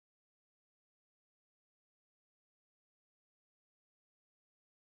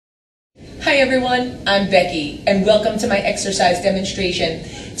Hi everyone, I'm Becky and welcome to my exercise demonstration.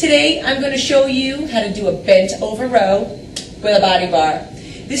 Today I'm going to show you how to do a bent over row with a body bar.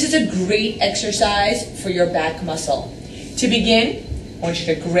 This is a great exercise for your back muscle. To begin, I want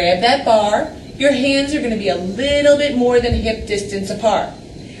you to grab that bar. Your hands are going to be a little bit more than hip distance apart.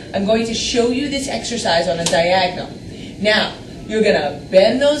 I'm going to show you this exercise on a diagonal. Now, you're going to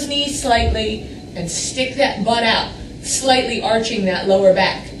bend those knees slightly and stick that butt out, slightly arching that lower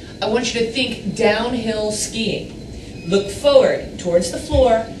back. I want you to think downhill skiing. Look forward towards the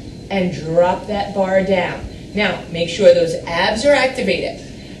floor and drop that bar down. Now, make sure those abs are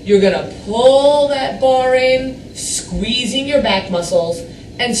activated. You're going to pull that bar in, squeezing your back muscles,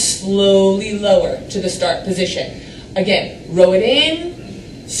 and slowly lower to the start position. Again, row it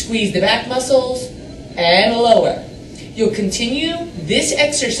in, squeeze the back muscles, and lower. You'll continue this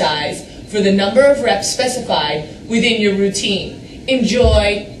exercise for the number of reps specified within your routine.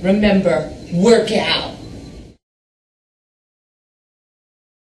 Enjoy, remember, work out.